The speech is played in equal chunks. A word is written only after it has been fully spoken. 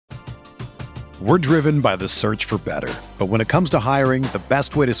We're driven by the search for better. But when it comes to hiring, the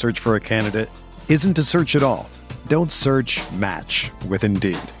best way to search for a candidate isn't to search at all. Don't search, match with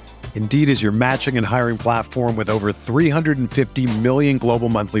Indeed. Indeed is your matching and hiring platform with over 350 million global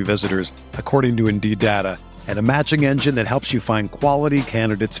monthly visitors, according to Indeed data, and a matching engine that helps you find quality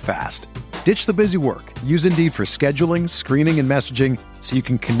candidates fast. Ditch the busy work. Use Indeed for scheduling, screening, and messaging so you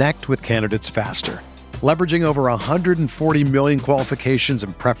can connect with candidates faster. Leveraging over 140 million qualifications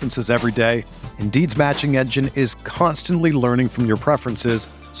and preferences every day, Indeed's matching engine is constantly learning from your preferences,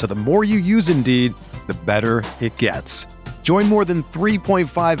 so the more you use Indeed, the better it gets. Join more than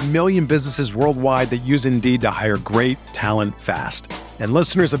 3.5 million businesses worldwide that use Indeed to hire great talent fast. And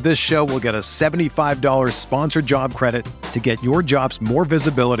listeners of this show will get a $75 sponsored job credit to get your jobs more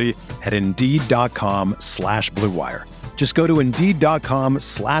visibility at Indeed.com/Blue Wire. Just go to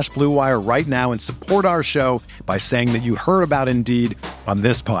Indeed.com/Blue Wire right now and support our show by saying that you heard about Indeed on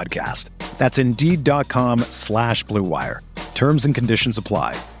this podcast. That's Indeed.com/Blue Wire. Terms and conditions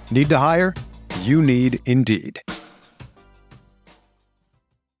apply. Need to hire? You need Indeed.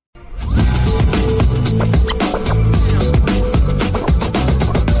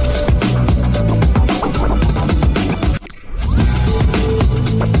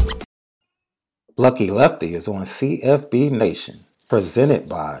 Lucky Lefty is on CFB Nation, presented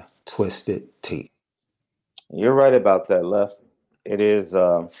by Twisted Tea. You're right about that, Left. It is,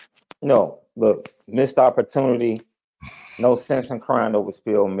 look, missed opportunity. No sense in crying over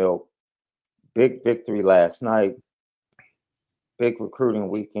spilled milk. Big victory last night. Big recruiting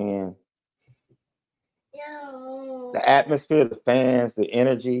weekend. The atmosphere, the fans, the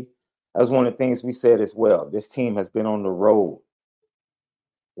energy. That was one of the things we said as well. This team has been on the road.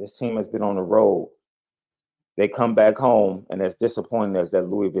 They come back home, and as disappointing as that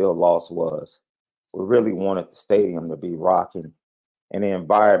Louisville loss was, we really wanted the stadium to be rocking, and the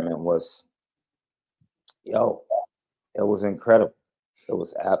environment was, it was incredible. It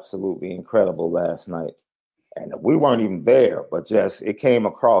was absolutely incredible last night. And we weren't even there, but just it came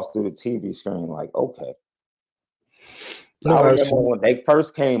across through the TV screen like, okay. I remember when they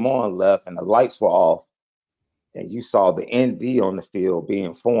first came on, Left, and the lights were off, and you saw the ND on the field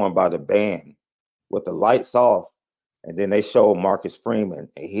being formed by the band with the lights off, and then they showed Marcus Freeman,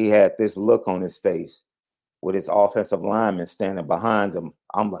 and he had this look on his face with his offensive lineman standing behind him.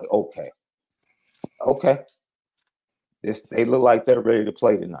 I'm like, okay. They look like they're ready to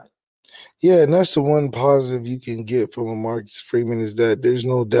play tonight. Yeah, and that's the one positive you can get from a Marcus Freeman is that there's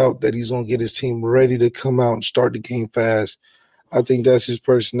no doubt that he's going to get his team ready to come out and start the game fast. I think that's his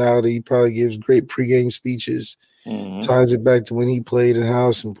personality. He probably gives great pregame speeches, ties it back to when he played and how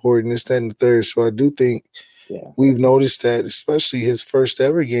it's important, this, that, and the third. So I do think we've noticed that, especially his first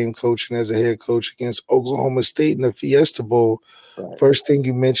ever game coaching as a head coach against Oklahoma State in the Fiesta Bowl. Right. First thing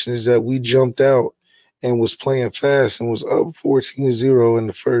you mentioned is that we jumped out and was playing fast and was up 14-0 in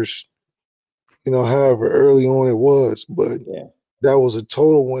the first, however early on it was. But that was a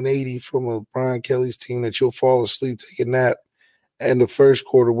total 180 from a Brian Kelly's team that you'll fall asleep, take a nap, and the first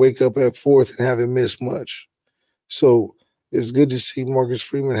quarter wake up at fourth and haven't missed much. So it's good to see Marcus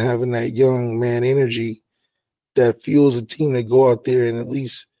Freeman having that young man energy that fuels a team to go out there and at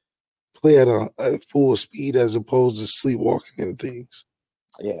least play at full speed as opposed to sleepwalking into things.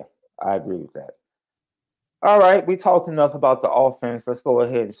 Yeah, I agree with that. All right, we talked enough about the offense. Let's go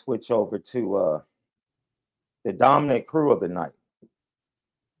ahead and switch over to the dominant crew of the night.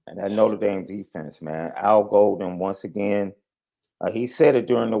 And that Notre Dame defense, man. Al Golden, once again, he said it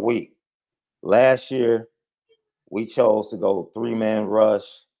during the week. Last year, we chose to go three-man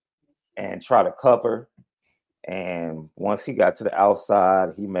rush and try to cover. And once he got to the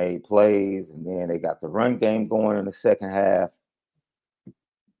outside, he made plays. And then they got the run game going in the second half.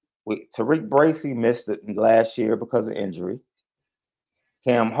 Tariq Bracy missed it last year because of injury.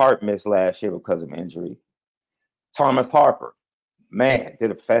 Cam Hart missed last year because of injury. Thomas Harper, man,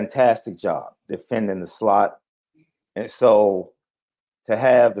 did a fantastic job defending the slot. And so to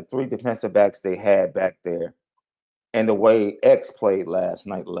have the three defensive backs they had back there and the way X played last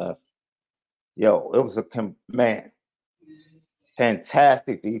night, Left, it was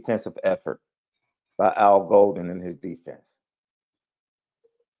fantastic defensive effort by Al Golden and his defense.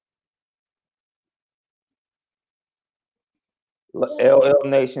 LL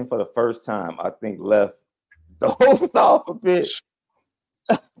Nation for the first time, I think, Left dozed off a bit.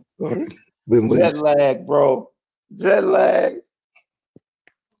 Jet lag, bro. Jet lag.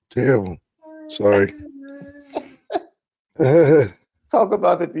 Terrible. Sorry. Talk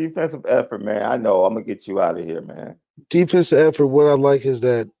about the defensive effort, man. I know. I'm going to get you out of here, man. Defensive effort, what I like is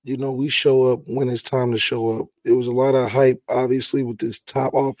that, we show up when it's time to show up. It was a lot of hype, obviously, with this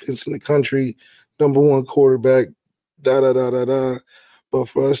top offense in the country, number one quarterback, da da da da da. But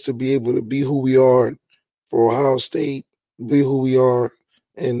for us to be able to be who we are for Ohio State, be who we are,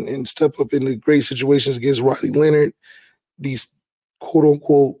 and step up into great situations against Riley Leonard, these quote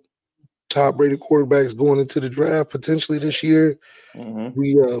unquote top rated quarterbacks going into the draft potentially this year,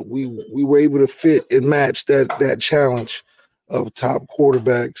 we were able to fit and match that challenge of top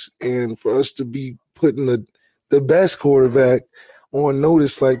quarterbacks, and for us to be putting the best quarterback on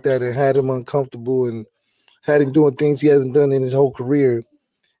notice like that and had him uncomfortable and had him doing things he hasn't done in his whole career,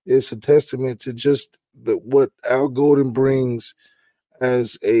 it's a testament to just what Al Golden brings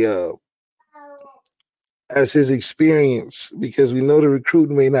as as his experience, because we know the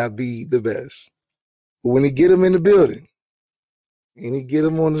recruiting may not be the best, but when he get him in the building and he get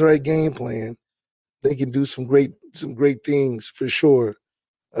them on the right game plan, they can do some great things for sure.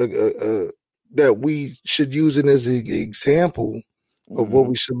 That we should use it as an example of what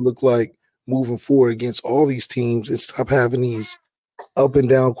we should look like moving forward against all these teams, and stop having these up and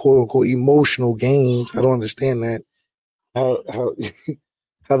down, quote unquote, emotional games. I don't understand that how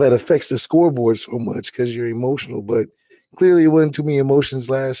how that affects the scoreboard so much because you're emotional. But clearly, it wasn't too many emotions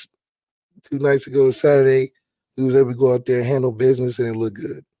last 2 nights ago, Saturday. We was able to go out there and handle business, and it looked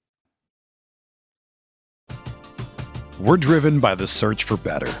good. We're driven by the search for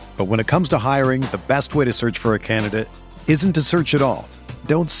better. But when it comes to hiring, the best way to search for a candidate isn't to search at all.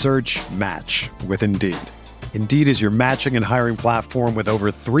 Don't search, match with Indeed. Indeed is your matching and hiring platform with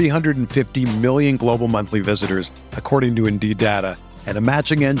over 350 million global monthly visitors, according to Indeed data, and a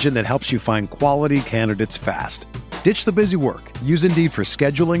matching engine that helps you find quality candidates fast. Ditch the busy work. Use Indeed for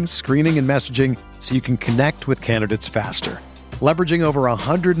scheduling, screening, and messaging so you can connect with candidates faster. Leveraging over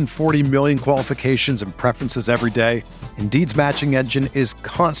 140 million qualifications and preferences every day, Indeed's matching engine is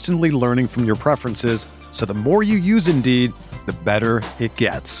constantly learning from your preferences, so the more you use Indeed, the better it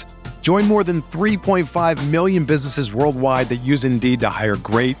gets. Join more than 3.5 million businesses worldwide that use Indeed to hire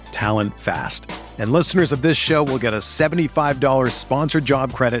great talent fast. And listeners of this show will get a $75 sponsored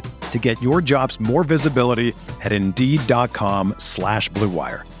job credit to get your jobs more visibility at Indeed.com/Blue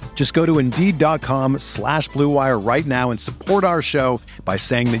Wire. Just go to Indeed.com/Blue Wire right now and support our show by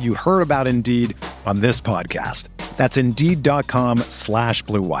saying that you heard about Indeed on this podcast. That's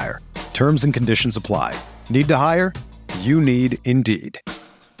Indeed.com/Blue Wire. Terms and conditions apply. Need to hire? You need Indeed.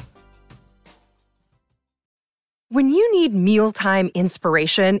 When you need mealtime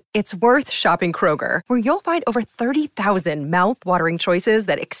inspiration, it's worth shopping Kroger, where you'll find over 30,000 mouth-watering choices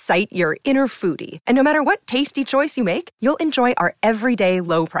that excite your inner foodie. And no matter what tasty choice you make, you'll enjoy our everyday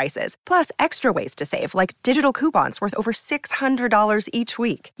low prices, plus extra ways to save, like digital coupons worth over $600 each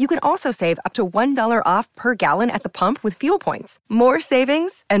week. You can also save up to $1 off per gallon at the pump with fuel points. More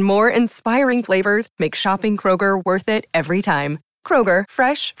savings and more inspiring flavors make shopping Kroger worth it every time. Kroger,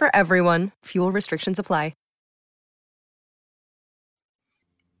 fresh for everyone. Fuel restrictions apply.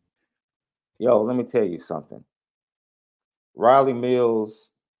 Yo, let me tell you something. Riley Mills,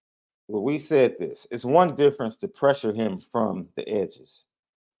 well, we said this. It's one difference to pressure him from the edges.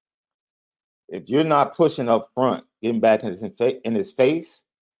 If you're not pushing up front, getting back in his face,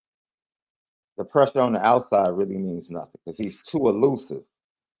 the pressure on the outside really means nothing because he's too elusive.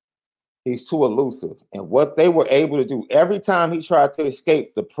 He's too elusive. And what they were able to do, every time he tried to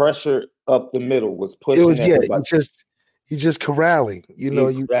escape, the pressure up the middle was pushing everybody. You just corralling,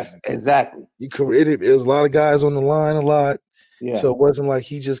 exactly. It was a lot of guys on the line a lot. Yeah. So it wasn't like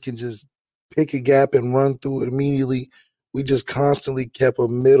he just can just pick a gap and run through it immediately. We just constantly kept a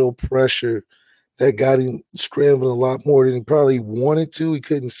middle pressure that got him scrambling a lot more than he probably wanted to. He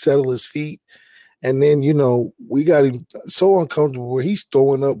couldn't settle his feet. And then, we got him so uncomfortable where he's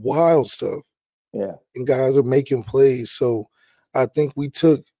throwing up wild stuff. Yeah. And guys are making plays. So I think we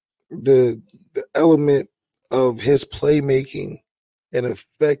took the element of his playmaking and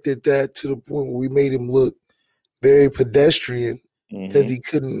affected that to the point where we made him look very pedestrian because he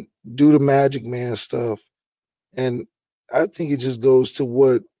couldn't do the Magic Man stuff. And I think it just goes to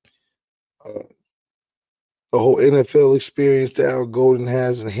what the whole NFL experience that Al Golden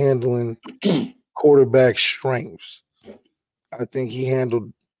has in handling quarterback strengths. I think he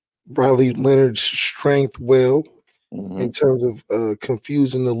handled Riley Leonard's strength well in terms of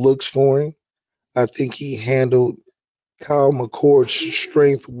confusing the looks for him. I think he handled Kyle McCord's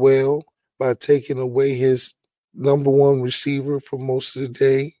strength well by taking away his number one receiver for most of the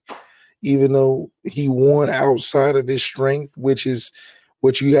day, even though he won outside of his strength, which is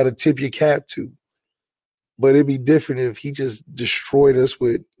what you got to tip your cap to. But it'd be different if he just destroyed us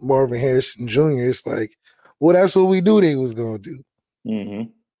with Marvin Harrison Jr. It's like, Well, that's what we knew they was gonna do. Mm-hmm.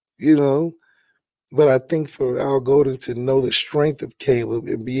 You know, but I think for Al Golden to know the strength of Caleb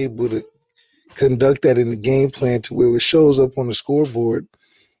and be able to conduct that in the game plan to where it shows up on the scoreboard.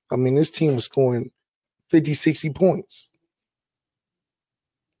 I mean, this team was scoring 50, 60 points.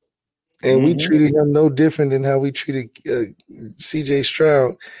 And we treated him no different than how we treated C.J.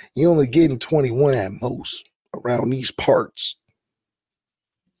 Stroud. You only getting 21 at most around these parts.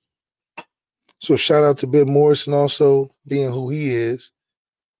 So shout out to Ben Morrison also being who he is,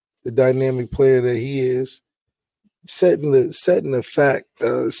 the dynamic player that he is, setting the standard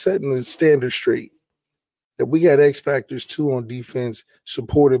straight. That we got X factors too on defense,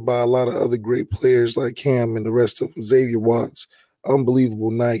 supported by a lot of other great players like Cam and the rest of them. Xavier Watts,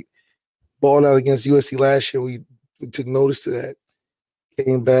 unbelievable night. Balled out against USC last year. We took notice to that.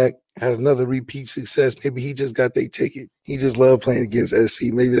 Came back, had another repeat success. Maybe he just got their ticket. He just loved playing against SC.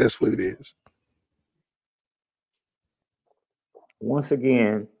 Maybe that's what it is. Once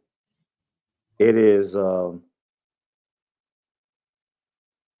again, it is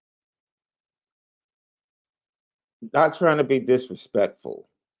not trying to be disrespectful,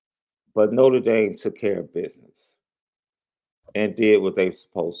 but Notre Dame took care of business and did what they were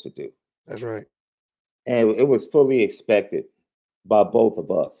supposed to do. That's right. And it was fully expected by both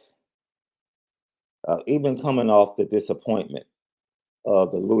of us. Even coming off the disappointment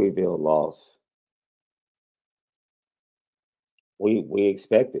of the Louisville loss, we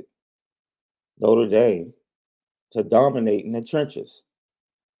expected Notre Dame to dominate in the trenches.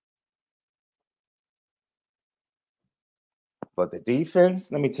 But the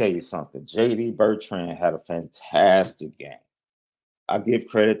defense, let me tell you something. J.D. Bertrand had a fantastic game. I give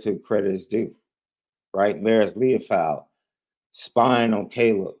credit to credit is due. Right? Maris Leofold, spying on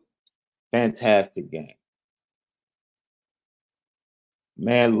Caleb. Fantastic game.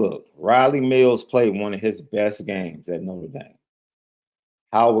 Man, look, Riley Mills played one of his best games at Notre Dame.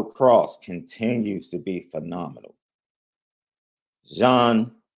 Howard Cross continues to be phenomenal.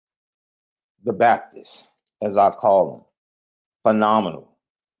 Jean the Baptist, as I call him, phenomenal.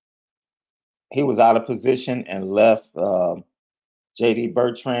 He was out of position and left J.D.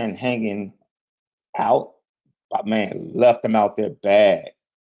 Bertrand hanging out. But man, left him out there bad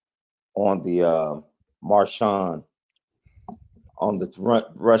on the Marshawn on the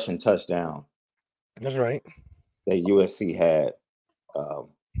Russian touchdown. That's right. That USC had.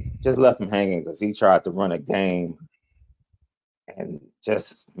 Just left him hanging because he tried to run a game and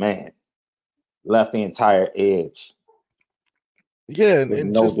just, man, left the entire edge. Yeah,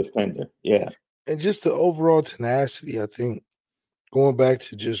 and no just, defender. Yeah. And just the overall tenacity, I think, going back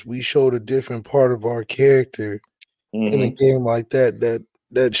to just we showed a different part of our character in a game like that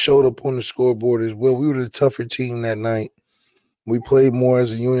showed up on the scoreboard as well. We were the tougher team that night. We played more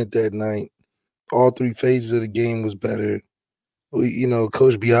as a unit that night. All three phases of the game was better.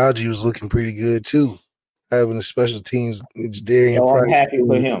 Coach Biaggi was looking pretty good too. Having the special teams, Darian Price. I'm happy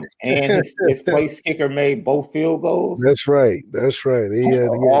for him. And his place kicker made both field goals. That's right.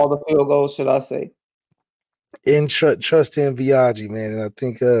 All the field goals, should I say? And trust in Biaggi, man. And I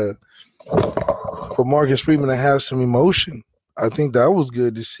think for Marcus Freeman to have some emotion, I think that was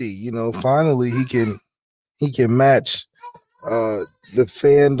good to see. Finally he can match the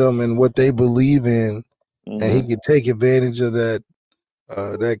fandom and what they believe in, and he can take advantage of that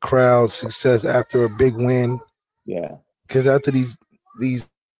crowd success after a big win. Yeah, because after these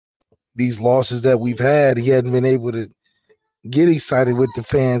losses that we've had, he hadn't been able to get excited with the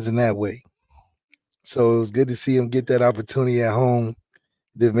fans in that way. So it was good to see him get that opportunity at home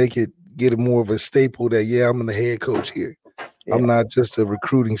to get more of a staple that, I'm the head coach here. Yeah. I'm not just a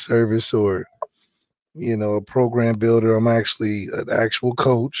recruiting service or, a program builder. I'm actually an actual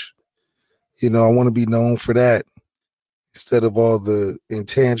coach. I want to be known for that instead of all the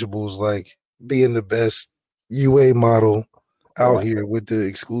intangibles like being the best UA model out here with the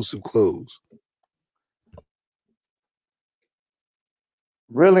exclusive clothes.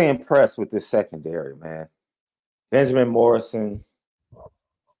 Really impressed with this secondary, man. Benjamin Morrison,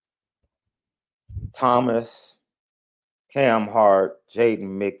 Thomas, Cam Hart, Jaden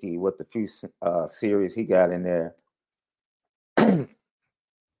Mickey with the few series he got in there.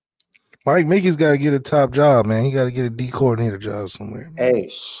 Mike Mickey's got to get a top job, man. He got to get a D coordinator job somewhere. Man. Hey,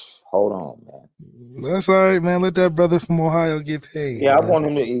 hold on, man. That's all right, man. Let that brother from Ohio get paid. Yeah, man. I want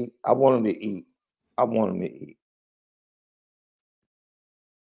him to eat.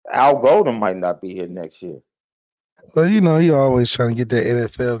 Al Golden might not be here next year. Well, he always trying to get that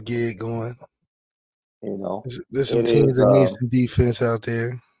NFL gig going. There's some teams that need some defense out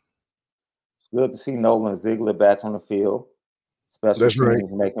there. It's good to see Nolan Ziegler back on the field. Special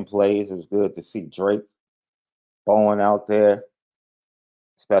teams making plays. It was good to see Drake Bowen out there,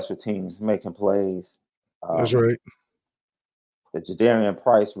 special teams making plays. That's right. The Jadarian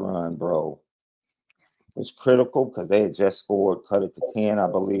Price run, bro, was critical because they had just scored, cut it to 10, I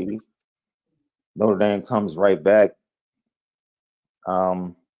believe. Notre Dame comes right back.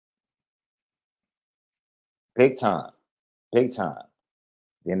 Big time. Big time.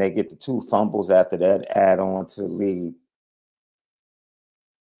 Then they get the 2 fumbles after that, add on to the lead.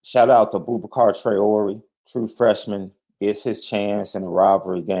 Shout out to Boubacar Traore, true freshman, gets his chance in a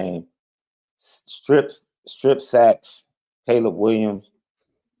rivalry game. Strip sacks Caleb Williams.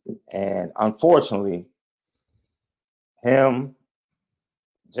 And unfortunately, him,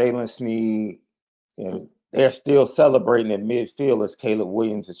 Jalen Sneed, and they're still celebrating in midfield as Caleb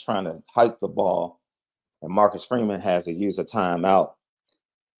Williams is trying to hike the ball. And Marcus Freeman has to use a timeout.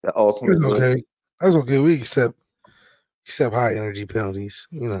 The ultimate That's okay. That's okay. We accept high energy penalties.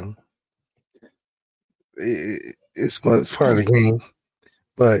 You know, it's part of the game.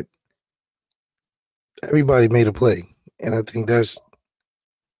 But everybody made a play, and I think that's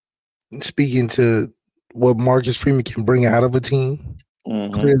speaking to what Marcus Freeman can bring out of a team.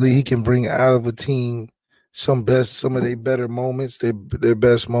 Mm-hmm. Clearly, he can bring out of a team some of their better moments, their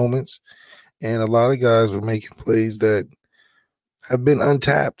best moments, and a lot of guys were making plays that have been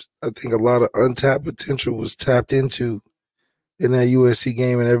untapped. I think a lot of untapped potential was tapped into in that USC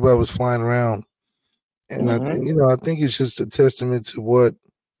game, and everybody was flying around. And I think it's just a testament to what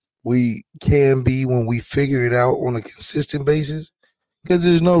we can be when we figure it out on a consistent basis. Because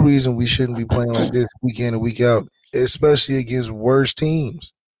there's no reason we shouldn't be playing like this week in and week out, especially against worse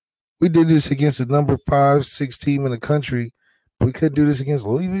teams. We did this against the number 5, 6 team in the country. We couldn't do this against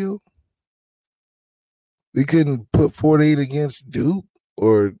Louisville. We couldn't put 48 against Duke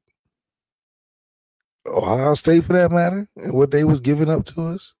or Ohio State for that matter, and what they was giving up to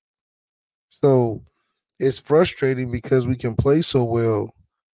us. So it's frustrating because we can play so well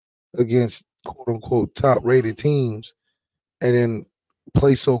against quote unquote top rated teams and then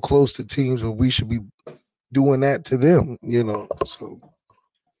play so close to teams where we should be doing that to them, you know. So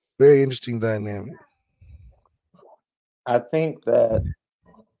very interesting dynamic. I think that,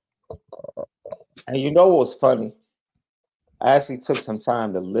 and you know what's funny? I actually took some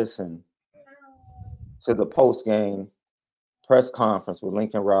time to listen to the post-game press conference with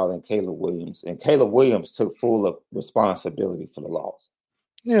Lincoln Riley and Caleb Williams. And Caleb Williams took full responsibility for the loss.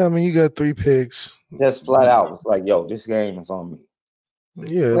 Yeah, I mean, you got 3 picks. Just flat out was like, yo, this game is on me.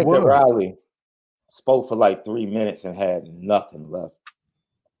 Yeah, Lincoln Riley spoke for like 3 minutes and had nothing left.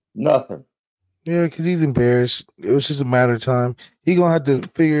 Nothing. Yeah, because he's embarrassed. It was just a matter of time. He going to have to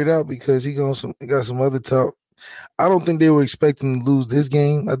figure it out because he got some other talk. I don't think they were expecting to lose this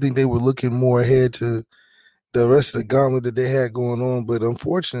game. I think they were looking more ahead to the rest of the gauntlet that they had going on. But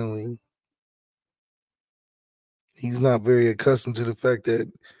unfortunately, he's not very accustomed to the fact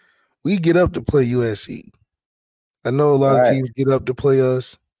that we get up to play USC. I know a lot of teams get up to play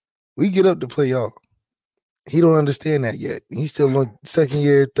us. We get up to play y'all. He don't understand that yet. He's still on second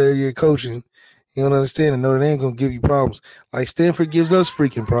year, third year coaching. He don't understand that Notre Dame gonna give you problems. Like Stanford gives us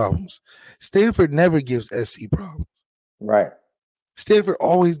freaking problems. Stanford never gives SC problems. Right. Stanford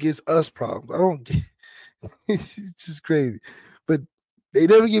always gives us problems. I don't get it's just crazy. But they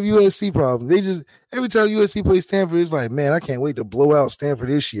never give USC problems. They just every time USC plays Stanford, it's like, man, I can't wait to blow out Stanford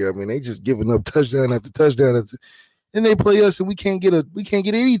this year. I mean, they just giving up touchdown after touchdown after. Then they play us and we can't get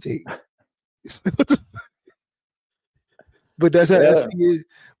anything. But that's how SC is.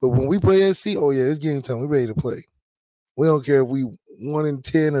 But when we play SC, oh yeah, it's game time. We're ready to play. We don't care if we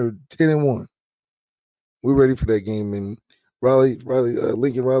 1-10 or 10-1. We're ready for that game. And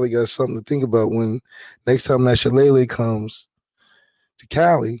Lincoln Riley got something to think about when next time that Shillelagh comes to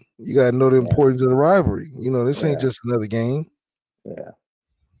Cali. You got to know the importance of the rivalry. You know, this ain't just another game. Yeah.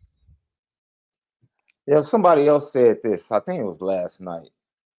 Yeah, somebody else said this. I think it was last night.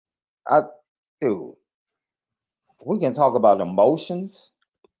 We can talk about emotions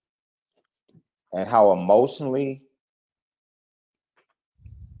and how emotionally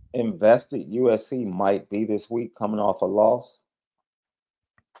invested USC might be this week coming off a loss.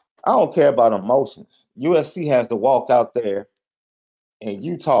 I don't care about emotions. USC has to walk out there and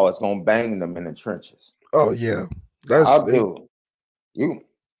Utah is going to bang them in the trenches. Oh, yeah.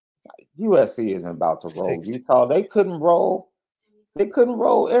 USC isn't about to roll Utah. They couldn't roll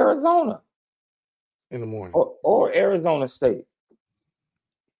Arizona in the morning or Arizona State.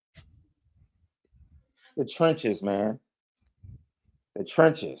 The trenches, man. The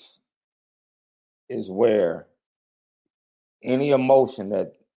trenches is where any emotion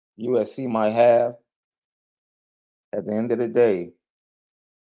that USC might have, at the end of the day,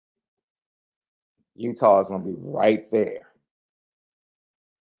 Utah is going to be right there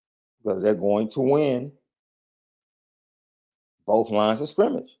because they're going to win both lines of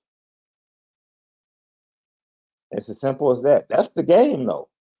scrimmage. It's as simple as that. That's the game, though.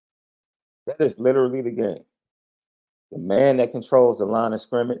 That is literally the game. The man that controls the line of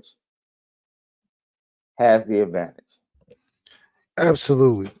scrimmage has the advantage.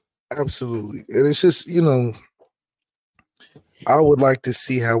 Absolutely. Absolutely. And it's just, I would like to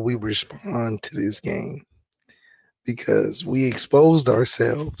see how we respond to this game because we exposed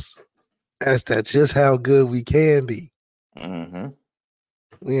ourselves as to just how good we can be. Mm-hmm.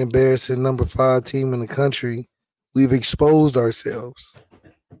 We embarrassed the number 5 team in the country. We've exposed ourselves.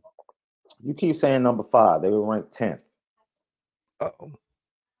 You keep saying number 5. They were ranked 10th. Uh-oh.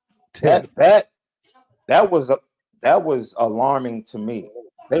 10th. That was alarming to me.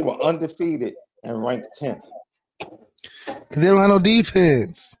 They were undefeated and ranked 10th. Because they don't have no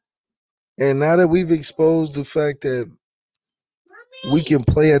defense. And now that we've exposed the fact that we can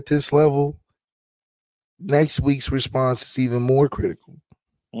play at this level, next week's response is even more critical.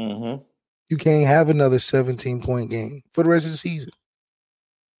 Mm-hmm. You can't have another 17-point game for the rest of the season.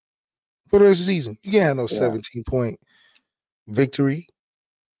 For the rest of the season. You can't have no 17-point victory.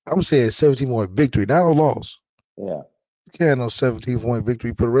 I'm saying 17-point victory, not a loss. Yeah. You can't have no 17-point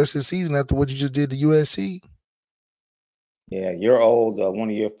victory for the rest of the season after what you just did to USC. Yeah, your old one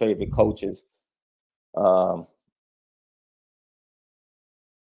of your favorite coaches will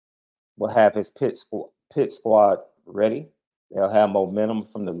have his pit squad ready. They'll have momentum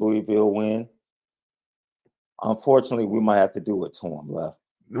from the Louisville win. Unfortunately, we might have to do it to him, Left.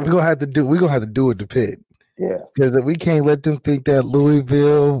 We're gonna have to do it to Pitt. Yeah. Because we can't let them think that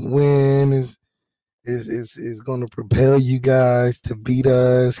Louisville win is gonna propel you guys to beat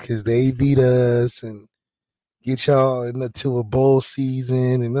us because they beat us and get y'all into a bowl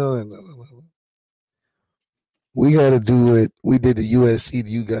season and no. We got to do it. We did the USC to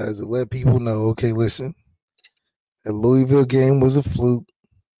you guys to let people know, okay, listen, the Louisville game was a fluke.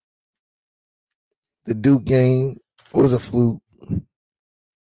 The Duke game was a fluke.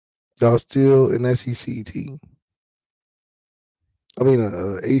 Y'all still an SEC team. I mean,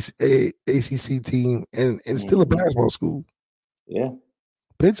 ACC team and still a basketball school. Yeah.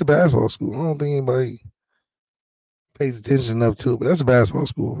 Pitt's a basketball school. I don't think anybody pays attention enough to it, but that's a basketball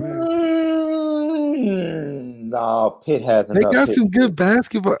school over there. No, Pitt has enough. They got some good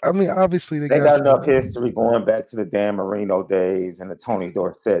basketball. I mean, obviously they got enough history going back to the Dan Marino days and the Tony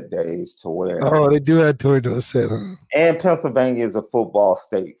Dorsett days to where. Oh, they do have Tony Dorsett, huh? And Pennsylvania is a football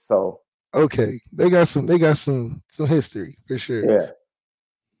state, so okay, they got some history for sure. Yeah.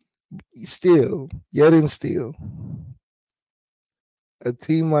 Still, a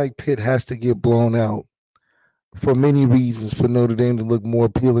team like Pitt has to get blown out for many reasons for Notre Dame to look more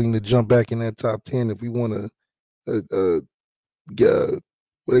appealing to jump back in that top 10 if we want to what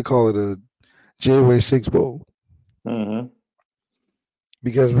they call it, a January 6 bowl. Mm-hmm.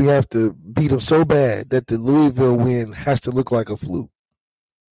 Because we have to beat them so bad that the Louisville win has to look like a fluke.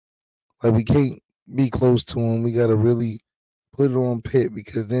 Like we can't be close to them. We got to really put it on Pitt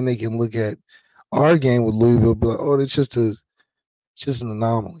because then they can look at our game with Louisville and be like, oh, it's just an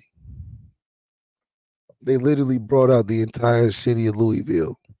anomaly. They literally brought out the entire city of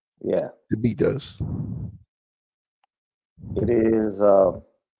Louisville. Yeah. To beat us. It is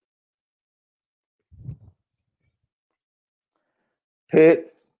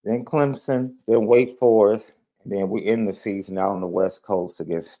Pitt, then Clemson, then Wake Forest, and then we end the season out on the West Coast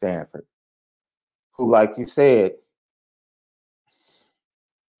against Stanford, who, like you said,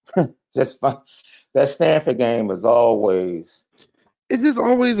 just fun. That Stanford game is always. It's just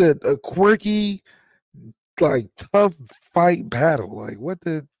always a quirky, like tough fight battle. Like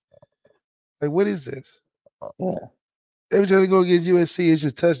what is this? Yeah. Every time they go against USC, it's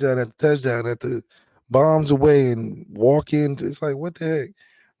just touchdown after bombs away and walk in. It's like, what the heck?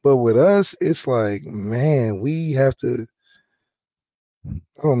 But with us, it's like, man, we have to. I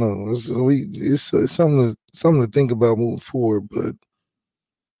don't know. It's something to think about moving forward. But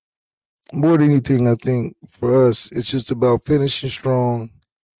more than anything, I think for us, it's just about finishing strong.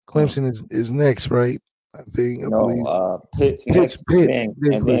 Clemson is next, right? I believe. Pitt's next, Pitt, and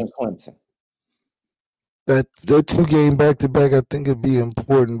then Clemson. That 2-game back-to-back, I think, would be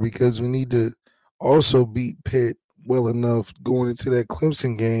important because we need to also beat Pitt well enough going into that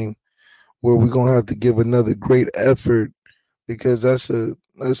Clemson game where we're going to have to give another great effort because that's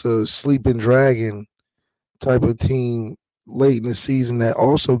a sleeping dragon type of team late in the season that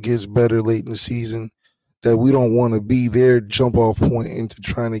also gets better late in the season that we don't want to be their jump-off point into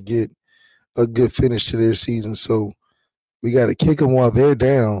trying to get a good finish to their season. So we got to kick them while they're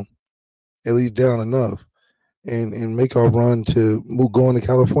down at least down enough and make our run to go into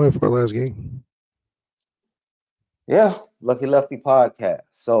California for our last game. Yeah, Lucky Lefty podcast.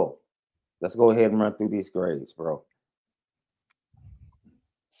 So let's go ahead and run through these grades, bro.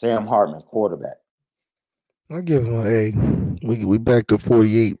 Sam Hartman, quarterback. I give him an A. We back to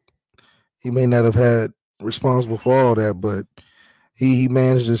 48. He may not have had responsible for all that, but he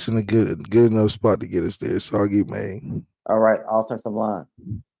managed us in a good enough spot to get us there. So I'll give him an All right, offensive line.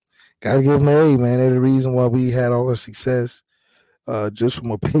 Gotta give him an A, man. They're the reason why we had all our success. Just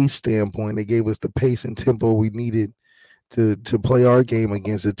from a pace standpoint, they gave us the pace and tempo we needed to play our game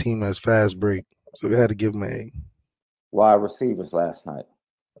against a team that's fast break. So we had to give him an A. Wide receivers last night.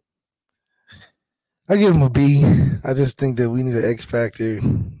 I give him a B. I just think that we need an X factor,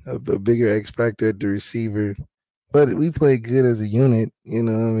 a bigger X factor at the receiver. But we played good as a unit. You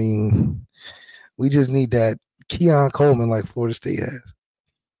know, I mean, we just need that Keon Coleman like Florida State has.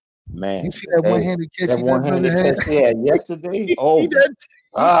 Man, you see that one-handed catch? That one-handed catch he had yesterday. Oh,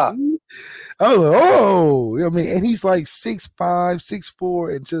 I mean, and he's like 6'5",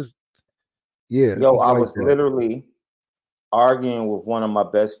 6'4", and just Yo, I like was literally arguing with one of my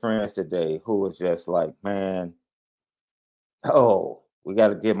best friends today, who was just like, "Man, we got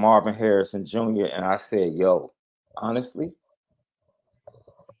to get Marvin Harrison Jr." And I said, "Yo, honestly,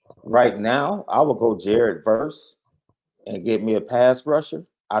 right now, I would go Jared Verse and get me a pass rusher."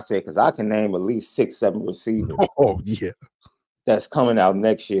 I said, because I can name at least 6-7 receivers. Oh yeah, that's coming out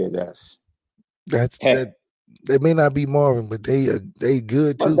next year. That may not be Marvin, but they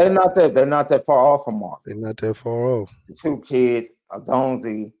good too. But they're not that far off from Marvin. They're not that far off. The two kids,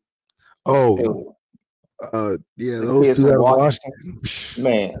 Adonzi. Those two out of Washington.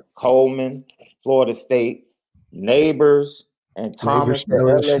 Man, Coleman, Florida State, Neighbors, and Thomas at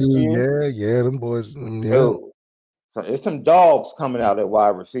LSU. Yeah, them boys. Dude. So there's some dogs coming out at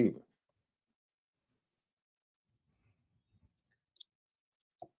wide receiver.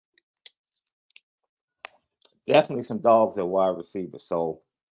 Definitely some dogs at wide receiver. So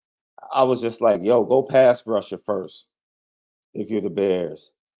I was just like, yo, go pass rusher first if you're the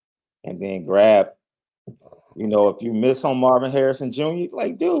Bears. And then grab, if you miss on Marvin Harrison Jr.,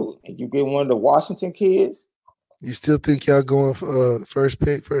 like, dude, and you get one of the Washington kids. You still think y'all going for first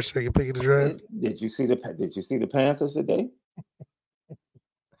second pick of the draft? Did you see the Panthers today?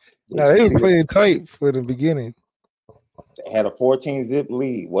 No, they were playing tight for the beginning. They had a 14-zip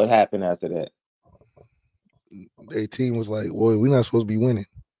lead. What happened after that? Their team was like, "Boy, we're not supposed to be winning."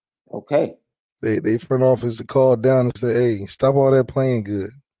 Okay. They front office called down and said, "Hey, stop all that playing good."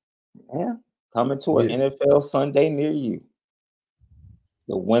 Yeah, coming to an NFL Sunday near you.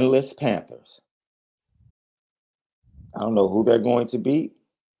 The winless Panthers. I don't know who they're going to beat,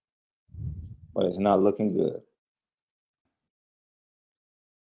 but it's not looking good.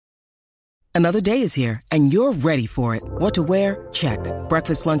 Another day is here, and you're ready for it. What to wear? Check.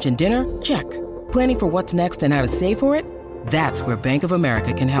 Breakfast, lunch, and dinner? Check. Planning for what's next and how to save for it? That's where Bank of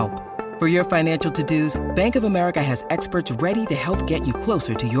America can help. For your financial to-dos, Bank of America has experts ready to help get you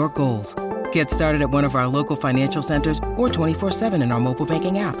closer to your goals. Get started at one of our local financial centers or 24/7 in our mobile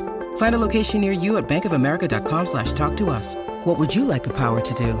banking app. Find a location near you at bankofamerica.com/talktous. What would you like the power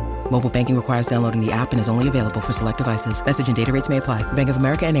to do? Mobile banking requires downloading the app and is only available for select devices. Message and data rates may apply. Bank of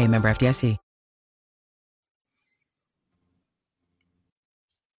America N.A., member FDIC.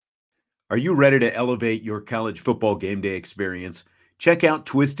 Are you ready to elevate your college football game day experience? Check out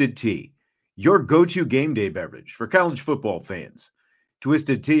Twisted Tea, your go-to game day beverage for college football fans.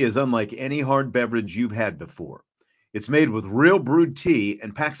 Twisted Tea is unlike any hard beverage you've had before. It's made with real brewed tea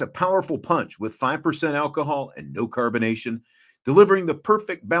and packs a powerful punch with 5% alcohol and no carbonation, delivering the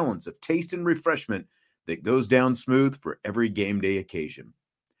perfect balance of taste and refreshment that goes down smooth for every game day occasion.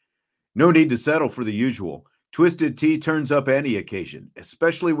 No need to settle for the usual. Twisted Tea turns up any occasion,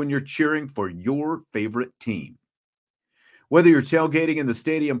 especially when you're cheering for your favorite team. Whether you're tailgating in the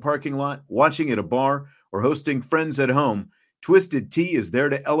stadium parking lot, watching at a bar, or hosting friends at home, Twisted Tea is there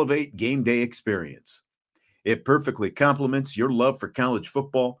to elevate game day experience. It perfectly complements your love for college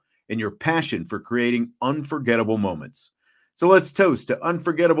football and your passion for creating unforgettable moments. So let's toast to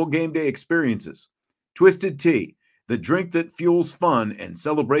unforgettable game day experiences. Twisted Tea, the drink that fuels fun and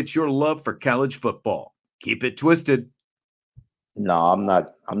celebrates your love for college football. Keep it twisted. No, I'm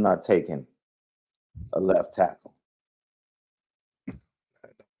not taking a left tackle.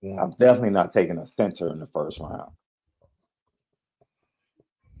 I'm definitely not taking a center in the first round.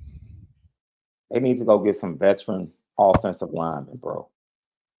 They need to go get some veteran offensive linemen, bro.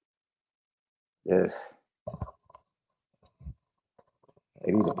 Yes.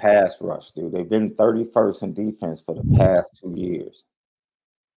 They need a pass rush, dude. They've been 31st in defense for the past 2 years.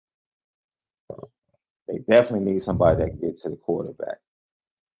 They definitely need somebody that can get to the quarterback.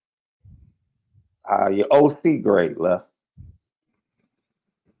 Your OC grade, Left.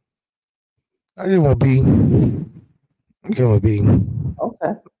 I give him a B.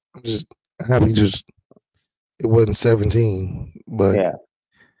 Okay. I'm just happy it wasn't 17, but Yeah.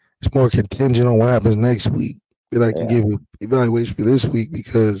 it's more contingent on what happens next week that I can Yeah. give an evaluation for this week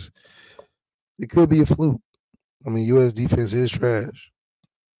because it could be a fluke. I mean, U.S. defense is trash.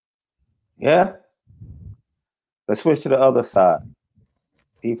 Yeah. Let's switch to the other side.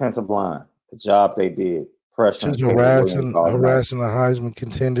 Defensive line, the job they did, pressuring Just Caleb Williams all night. harassing a Heisman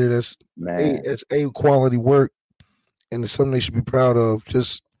contender. That's Man. it's A quality work, and it's something they should be proud of.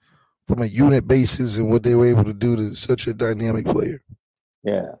 Just from a unit basis and what they were able to do to such a dynamic player.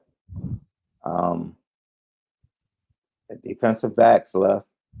 Yeah. The defensive backs, Left.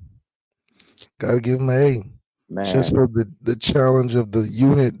 Got to give them an A. Man. Just for the challenge of the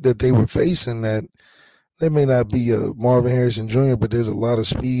unit that they were facing, that they may not be a Marvin Harrison Jr., but there's a lot of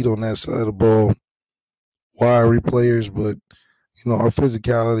speed on that side of the ball, wiry players. But, our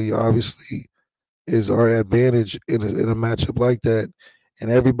physicality obviously is our advantage in a matchup like that.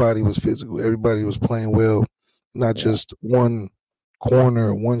 And everybody was physical. Everybody was playing well, not just one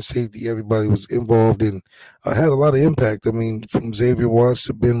corner, one safety. Everybody was involved and had a lot of impact. I mean, from Xavier Watts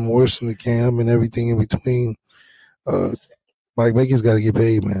to Ben Morrison to Cam and everything in between. Mike Mackey's got to get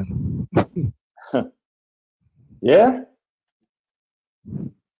paid, man. Yeah.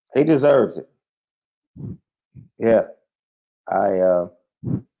 He deserves it. Yeah.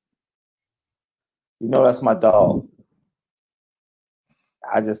 That's my dog.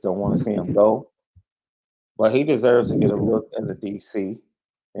 I just don't want to see him go. But he deserves to get a look as a DC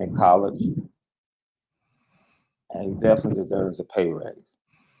in college. And he definitely deserves a pay raise.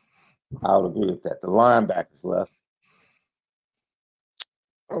 I would agree with that. The linebackers, Left.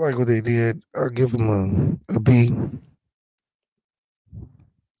 I like what they did. I'll give them a B.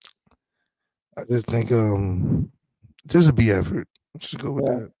 I just think just a B effort. Just go with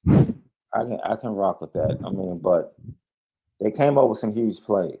that. I can rock with that. I mean, but they came up with some huge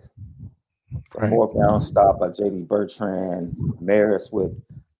plays. Right. Fourth down stop by J.D. Bertrand, Maris with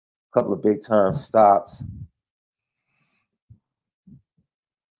a couple of big time stops.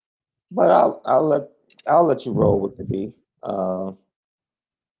 But I'll let you roll with the B.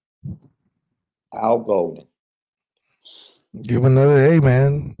 Al Golden. Give him another A,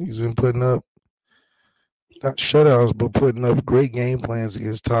 man. He's been putting up not shutouts, but putting up great game plans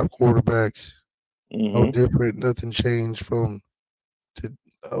against top quarterbacks. Mm-hmm. No different. Nothing changed from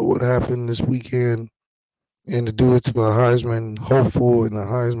what happened this weekend, and to do it to a Heisman hopeful and a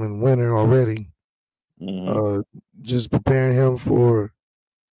Heisman winner already. Mm-hmm. Just preparing him for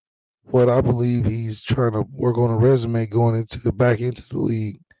what I believe he's trying to work on a resume going back into the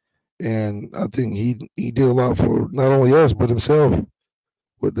league. And I think he did a lot for not only us, but himself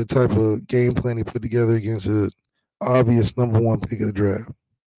with the type of game plan he put together against an obvious number one pick of the draft.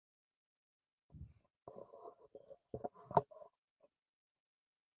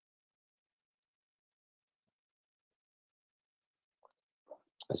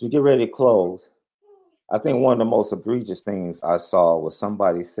 As we get ready to close, I think one of the most egregious things I saw was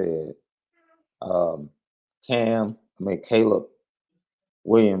somebody said, Caleb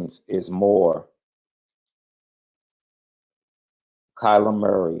Williams is more Kyler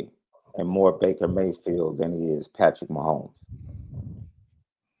Murray and more Baker Mayfield than he is Patrick Mahomes.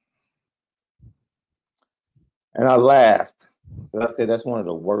 And I laughed. I said that's one of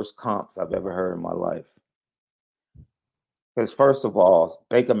the worst comps I've ever heard in my life. Because first of all,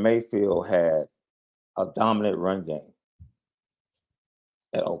 Baker Mayfield had a dominant run game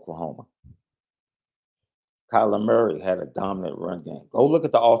at Oklahoma. Kyler Murray had a dominant run game. Go look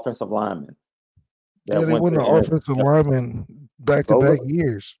at the offensive linemen. They won the offensive linemen back-to-back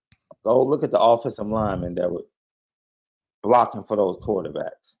years. Go look at the offensive linemen that were blocking for those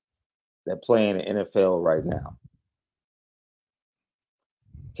quarterbacks that play in the NFL right now.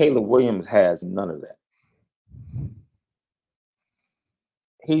 Caleb Williams has none of that.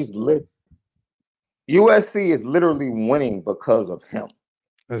 USC is literally winning because of him.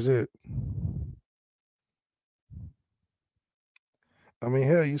 That's it. I mean,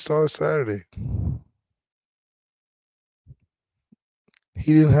 hell, you saw it Saturday.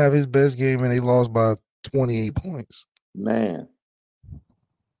 He didn't have his best game, and they lost by 28 points. Man.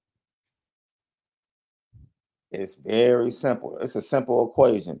 It's very simple. It's a simple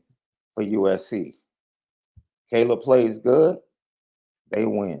equation for USC. Caleb plays good, they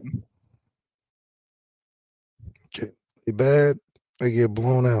win. Okay. They bad, they get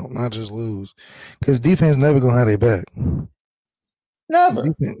blown out, not just lose. Because defense never going to have their back. Never.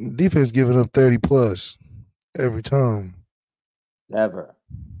 Defense giving up 30 plus every time. Never.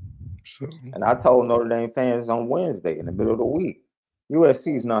 So, and I told Notre Dame fans on Wednesday in the middle of the week,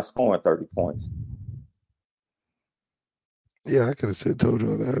 USC is not scoring 30 points. yeah, I could have told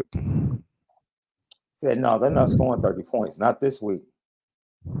you that. Said, no, they're not scoring 30 points. Not this week.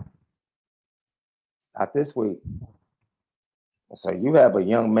 Not this week. So you have a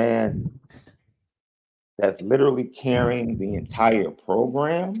young man that's literally carrying the entire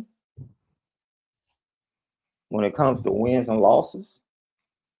program when it comes to wins and losses.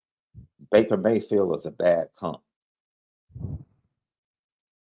 Baker Mayfield is a bad comp.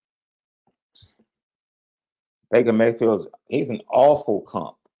 Baker Mayfield, he's an awful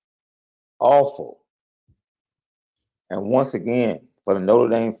comp. Awful. And once again, for the Notre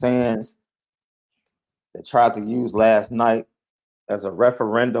Dame fans that tried to use last night as a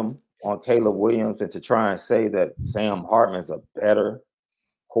referendum on Caleb Williams and to try and say that Sam Hartman's a better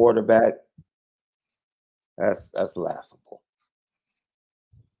quarterback, that's laughable.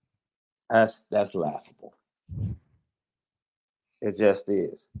 That's laughable. It just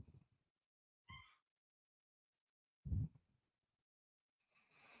is.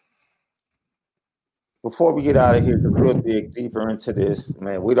 Before we get out of here, because we'll dig deeper into this,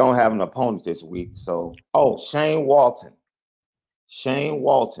 man, we don't have an opponent this week. So, Shane Walton. Shane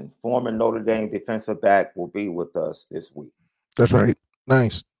Walton, former Notre Dame defensive back, will be with us this week. That's right.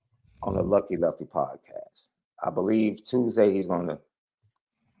 Nice. On the Lucky Lefty podcast. I believe Tuesday he's going to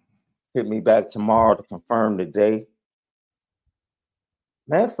hit me back tomorrow to confirm the day.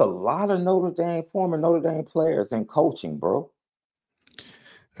 Man, that's a lot of former Notre Dame players in coaching, bro.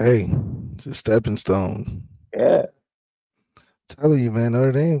 Hey, it's a stepping stone. Yeah. I'm telling you, man,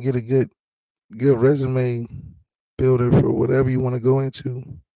 Notre Dame get a good resume builder for whatever you want to go into.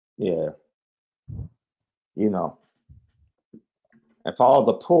 Yeah. You know, if all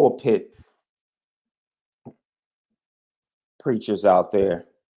the pulpit preachers out there,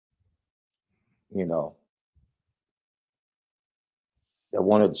 you know, that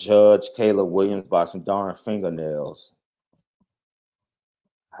want to judge Caleb Williams by some darn fingernails,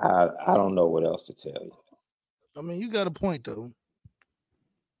 I don't know what else to tell you. I mean, you got a point, though.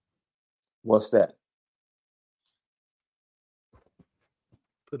 What's that?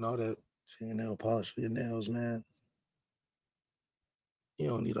 Putting all that fingernail polish for your nails, man. You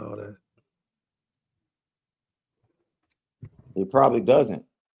don't need all that. He probably doesn't.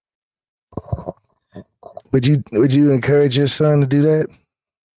 Would you encourage your son to do that?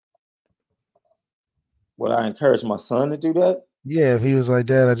 Would I encourage my son to do that? Yeah, if he was like,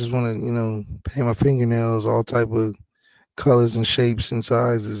 Dad, I just want to, paint my fingernails all type of colors and shapes and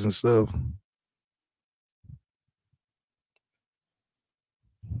sizes and stuff.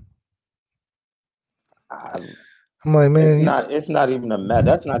 I'm like, man, it's not even a matter.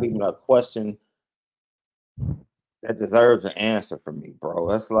 That's not even a question that deserves an answer from me, bro.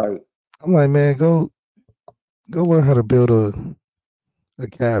 That's like, I'm like, man, go learn how to build a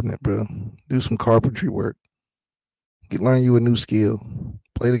cabinet, bro. Do some carpentry work. Learn you a new skill.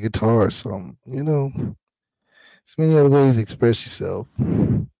 Play the guitar or something. There's many other ways to express yourself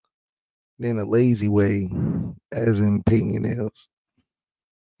than a lazy way, as in painting your nails.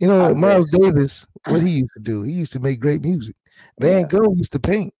 Miles Davis, what he used to do, he used to make great music. Van Gogh used to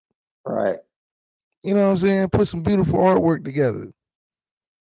paint. Right. You know what I'm saying? Put some beautiful artwork together.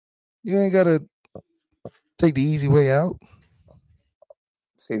 You ain't got to take the easy way out.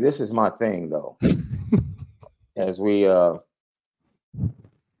 See, this is my thing, though. As we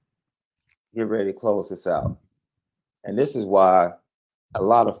get ready to close this out. And this is why a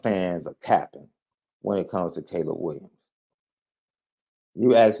lot of fans are capping when it comes to Caleb Williams.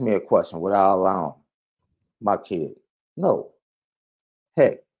 You ask me a question, would I allow my kid? No.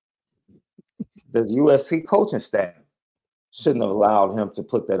 Heck, the USC coaching staff shouldn't have allowed him to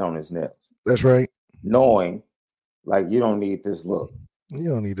put that on his nails. That's right. Knowing, like, you don't need this look. You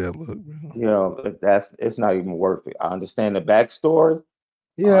don't need that look, bro. It's not even worth it. I understand the backstory.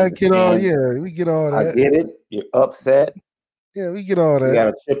 Yeah, we get all that. I get it. You're upset. Yeah, we get all that. You got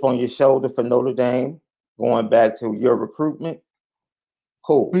a chip on your shoulder for Notre Dame, going back to your recruitment.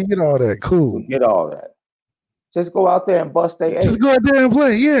 Cool. We get all that. Cool. We get all that. Just go out there and bust their ass. Just go out there and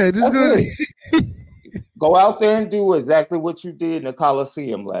play. Yeah, just go. Go out there and do exactly what you did in the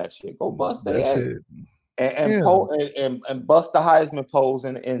Coliseum last year. Go bust their ass. It. And bust the Heisman pose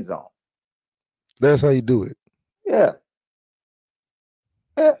in the end zone. That's how you do it. Yeah.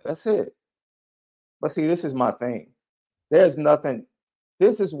 Yeah, that's it. But see, this is my thing. There's nothing.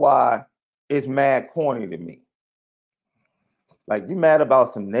 This is why it's mad corny to me. Like, you mad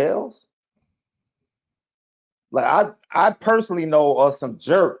about some nails? Like I personally know of some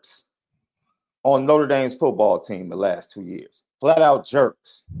jerks on Notre Dame's football team the last 2 years. Flat out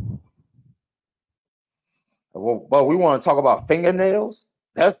jerks. But we want to talk about fingernails.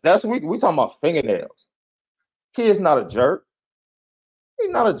 That's we talking about fingernails. Kid's not a jerk. He's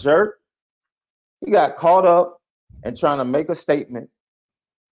not a jerk. He got caught up in trying to make a statement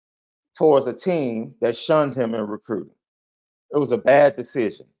towards a team that shunned him in recruiting. It was a bad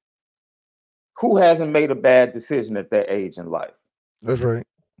decision. Who hasn't made a bad decision at that age in life? That's right.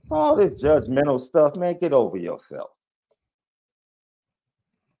 So all this judgmental stuff, man, get over yourself.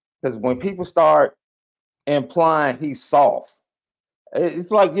 Because when people start implying he's soft,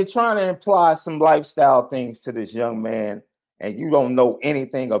 it's like you're trying to imply some lifestyle things to this young man and you don't know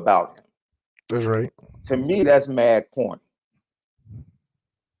anything about him. That's right. To me, that's mad corny.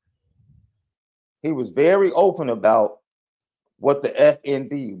 He was very open about what the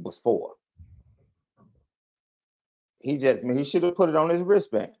FND was for. He should have put it on his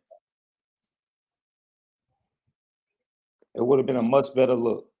wristband. It would have been a much better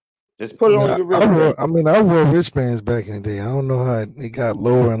look. Just put it on your wristband. I wore wristbands back in the day. I don't know how it got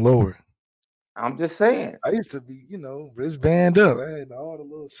lower and lower. I'm just saying. I used to be, wristband up. I had all the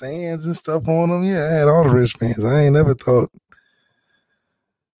little sands and stuff on them. Yeah, I had all the wristbands. I ain't never thought,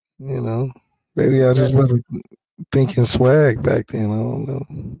 maybe I just wasn't thinking swag back then. I don't know.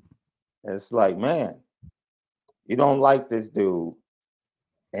 It's like, man, you don't like this dude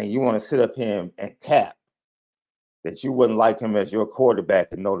and you want to sit up here and cap that you wouldn't like him as your quarterback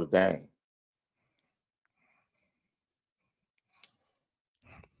at Notre Dame.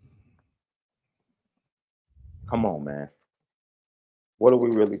 Come on, man. What are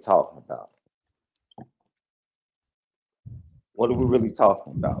we really talking about? What are we really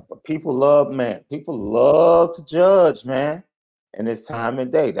talking about? But people love to judge, man, in this time and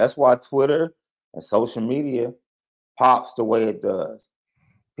day. That's why Twitter and social media pops the way it does.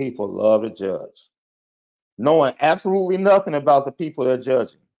 People love to judge, knowing absolutely nothing about the people they're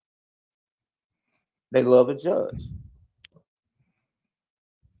judging. They love to judge.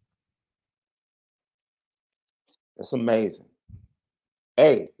 It's amazing.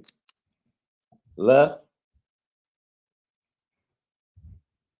 Hey, Left.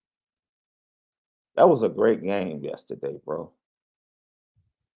 That was a great game yesterday, bro.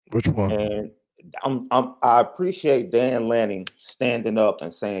 Which one? And I appreciate Dan Lanning standing up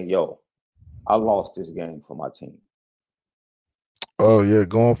and saying, "Yo, I lost this game for my team." Oh yeah,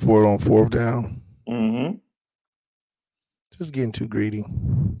 going for it on fourth down. Mm-hmm. Just getting too greedy.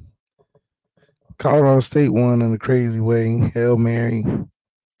 Colorado State won in a crazy way. Hail Mary.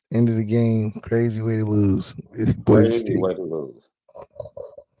 End of the game. Crazy way to lose. Crazy way to lose.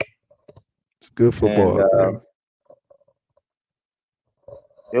 It's good football. And,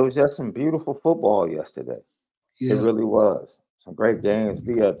 it was just some beautiful football yesterday. Yeah. It really was. Some great games.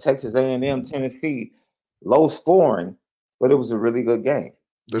 The Texas A&M Tennessee, low scoring, but it was a really good game.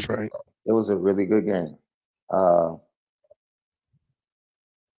 That's right. It was a really good game.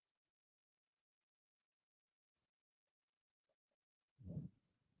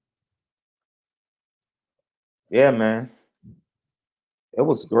 Yeah, man. It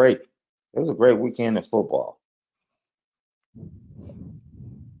was great. It was a great weekend of football.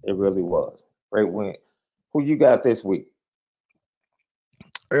 It really was. Great win. Who you got this week?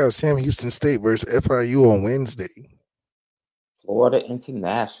 I got Sam Houston State versus FIU on Wednesday. Florida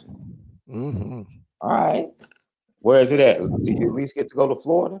International. Mm-hmm. All right. Where is it at? Do you at least get to go to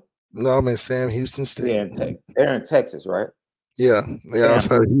Florida? No, I'm in Sam Houston State. Yeah, they're in Texas, right? Yeah, they're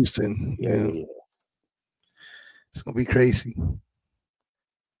outside of Houston. Yeah. It's going to be crazy.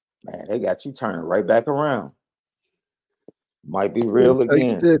 Man, they got you turning right back around. Might be real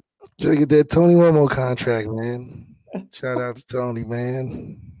again. Try to get that Tony Romo contract, man. Shout out to Tony,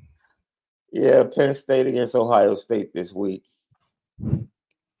 man. Yeah, Penn State against Ohio State this week.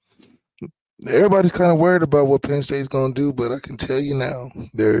 Everybody's kind of worried about what Penn State's going to do, but I can tell you now,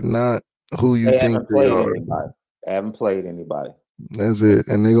 they're not who you think they are. They haven't played anybody. That's it.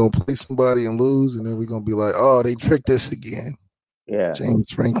 And they're going to play somebody and lose, and then we're going to be like, oh, they tricked us again. Yeah.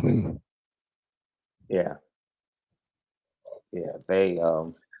 James Franklin. Yeah. Yeah, they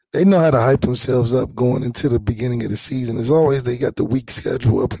know how to hype themselves up going into the beginning of the season. As always, they got the weak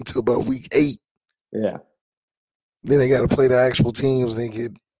schedule up until about week 8. Yeah. Then they got to play the actual teams. And they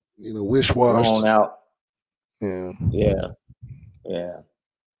get, wish-washed. Blown out. Yeah. Yeah. Yeah.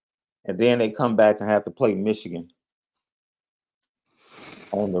 And then they come back and have to play Michigan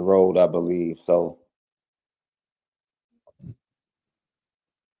on the road, I believe. So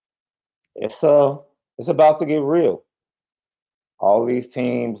it's about to get real. All these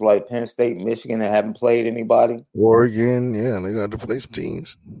teams like Penn State, Michigan that haven't played anybody. Oregon, yeah, they got to play some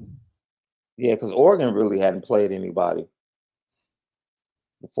teams. Yeah, because Oregon really hadn't played anybody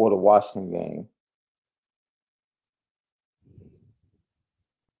before the Washington game.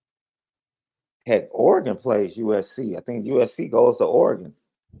 Heck, Oregon plays USC. I think USC goes to Oregon.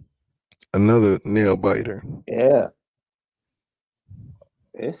 Another nail biter. Yeah.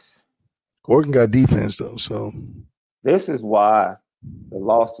 Oregon got defense though, so this is why the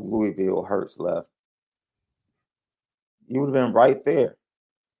loss to Louisville hurts left. You would have been right there,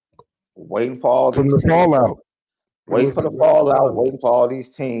 waiting for all from these the fallout. Waiting for the fallout, waiting for all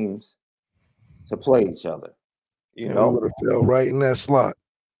these teams to play each other. You know, we would have fell right in that slot,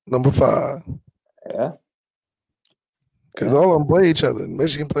 number 5. Yeah. Because all of them play each other.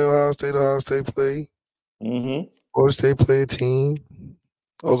 Michigan play Ohio State play. Mm-hmm. Florida State play a team.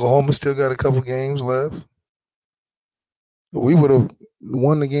 Oklahoma still got a couple games left. We would have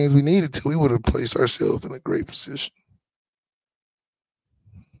won the games we needed to. We would have placed ourselves in a great position.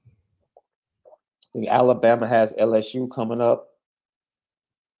 I think Alabama has LSU coming up.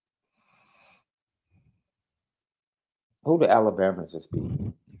 Who did Alabama just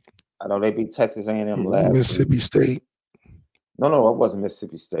beat? I know they beat Texas A&M last Mississippi week. State. No, it wasn't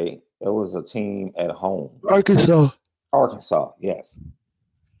Mississippi State. It was a team at home. Arkansas, yes.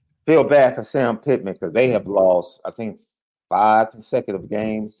 Feel bad for Sam Pittman because they have lost, I think, 5 consecutive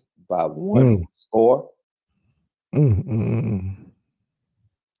games by 1 score. Gotta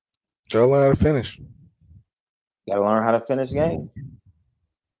learn how to finish. Gotta learn how to finish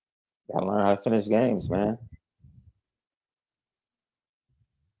games. Man.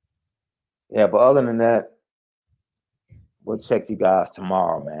 Yeah, but other than that, we'll check you guys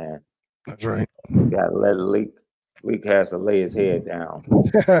tomorrow, man. That's right. You gotta let Leak has to lay his head down.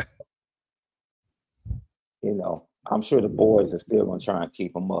 You know, I'm sure the boys are still gonna try and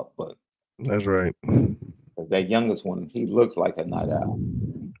keep him up, but that's right. Because that youngest one, he looks like a night owl.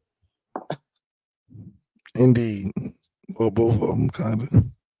 Indeed. Well, both of them kind of.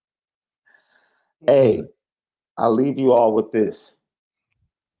 Hey, I'll leave you all with this.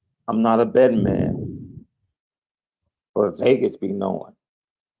 I'm not a betting man, but Vegas be knowing.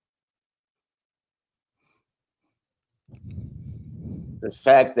 The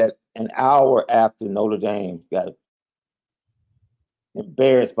fact that an hour after Notre Dame got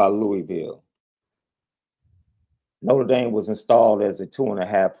embarrassed by Louisville, Notre Dame was installed as a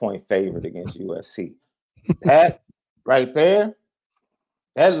 2.5-point favorite against USC. That right there,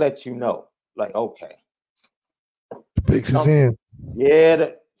 that lets you know, like, okay. Fix is in.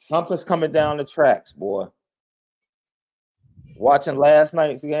 Yeah, something's coming down the tracks, boy. Watching last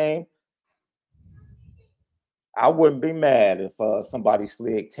night's game, I wouldn't be mad if somebody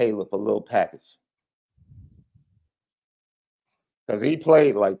slid Caleb a little package. Because he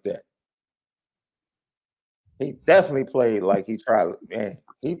played like that. He definitely played like he tried. Man,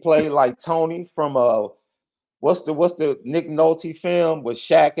 he played like Tony from what's the Nick Nolte film with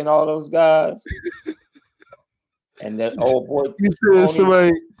Shaq and all those guys? And that old boy. He said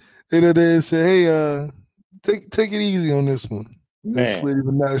somebody they said, "Hey, take it easy on this one." Man, slid him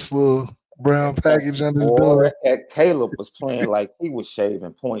a nice little brown package under the door. Caleb was playing like he was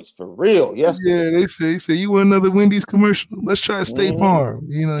shaving points for real. Yesterday. Yeah, they say you want another Wendy's commercial? Let's try State Farm.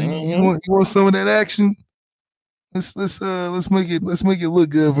 You know, you want some of that action? Let's make it look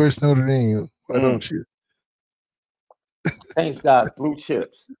good versus Notre Dame. Why don't you? Thanks, guys. Blue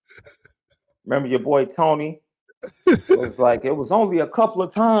chips. Remember your boy Tony? It was like it was only a couple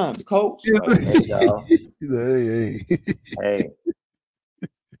of times, coach. Like, hey, y'all.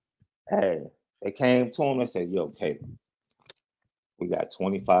 Hey. They came to him and said, "Yo, Caleb, we got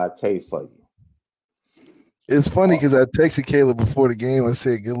 $25K for you." It's funny because I texted Caleb before the game. I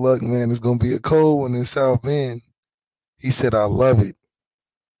said, "Good luck, man. It's gonna be a cold one in South Bend." He said, "I love it."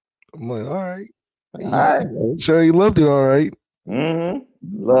 I'm like, "All right." I'm sure he loved it. All right.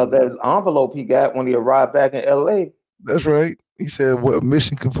 Love that envelope he got when he arrived back in LA. That's right. He said, "What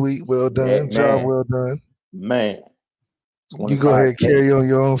mission complete? Well done, job well done." Man, you go ahead and carry on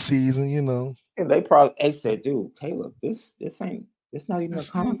your own season. You know. And they said, "Dude, Caleb, this not even a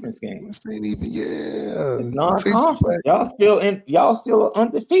conference game. This ain't even It's non-conference. Y'all still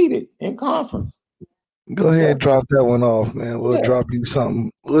undefeated in conference." Go ahead and drop that one off, man. We'll drop you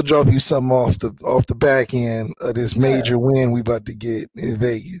something. We'll drop you something off the back end of this major win we about to get in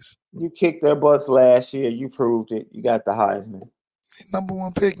Vegas. You kicked their butts last year. You proved it. You got the Heisman. Number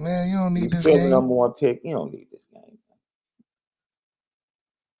 1 pick, man. You don't need this game. Number 1 pick. You don't need this game.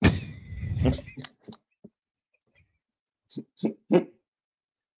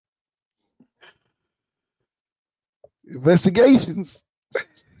 Investigations.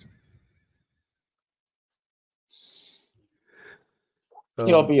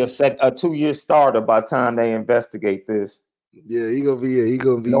 He'll be a 2-year starter by the time they investigate this. Yeah, he gonna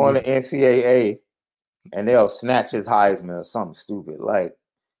be. Knowing the NCAA, and they'll snatch his Heisman or something stupid. Like,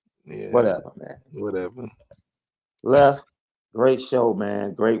 whatever, man. Whatever. Left, great show,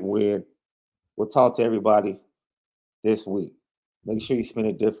 man. Great win. We'll talk to everybody this week. Make sure you spend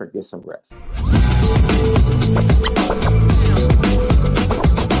it different. Get some rest.